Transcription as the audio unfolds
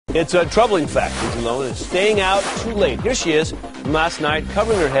It's a troubling fact. Lindsay Lohan is staying out too late. Here she is from last night,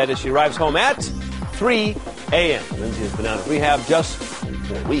 covering her head as she arrives home at 3 a.m. Lindsay has been out of rehab just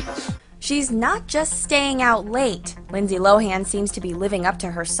 4 weeks. She's not just staying out late. Lindsay Lohan seems to be living up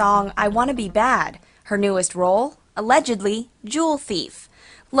to her song, I Wanna Be Bad. Her newest role? Allegedly, jewel thief.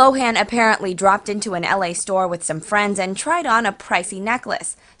 Lohan apparently dropped into an LA store with some friends and tried on a pricey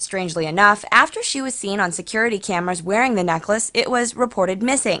necklace. Strangely enough, after she was seen on security cameras wearing the necklace, it was reported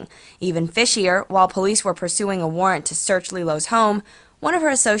missing. Even fishier, while police were pursuing a warrant to search Lilo's home, one of her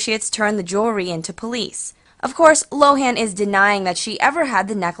associates turned the jewelry into police. Of course, Lohan is denying that she ever had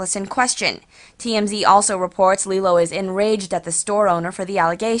the necklace in question. TMZ also reports Lilo is enraged at the store owner for the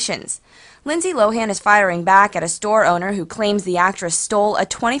allegations. Lindsay Lohan is firing back at a store owner who claims the actress stole a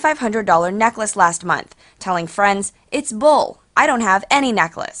 $2,500 necklace last month, telling friends, "It's bull. I don't have any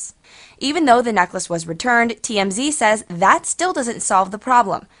necklace." Even though the necklace was returned, TMZ says that still doesn't solve the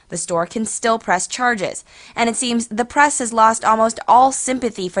problem. The store can still press charges. And it seems the press has lost almost all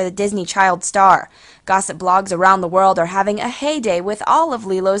sympathy for the Disney child star. Gossip blogs around the world are having a heyday with all of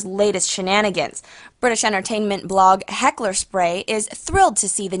Lilo's latest shenanigans. British entertainment blog Heckler Spray is thrilled to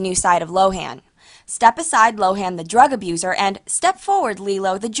see the new side of Lohan. Step aside, Lohan the drug abuser, and step forward,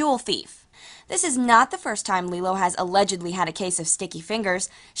 Lilo the jewel thief. This is not the first time Lilo has allegedly had a case of sticky fingers.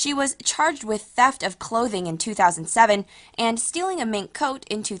 She was charged with theft of clothing in 2007 and stealing a mink coat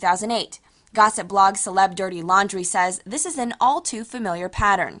in 2008. Gossip blog Celeb Dirty Laundry says this is an all too familiar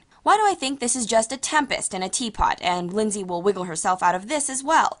pattern. Why do I think this is just a tempest in a teapot and Lindsay will wiggle herself out of this as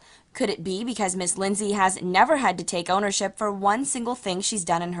well? Could it be because Miss Lindsay has never had to take ownership for one single thing she's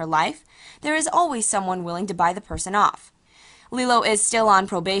done in her life? There is always someone willing to buy the person off. Lilo is still on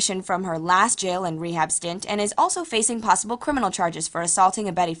probation from her last jail and rehab stint and is also facing possible criminal charges for assaulting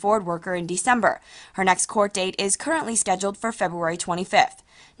a Betty Ford worker in December. Her next court date is currently scheduled for February 25th.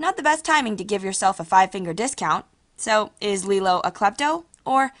 Not the best timing to give yourself a 5-finger discount. So, is Lilo a klepto?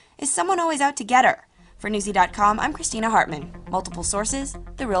 Or is someone always out to get her? For Newsy.com, I'm Christina Hartman. Multiple sources,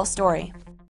 the real story.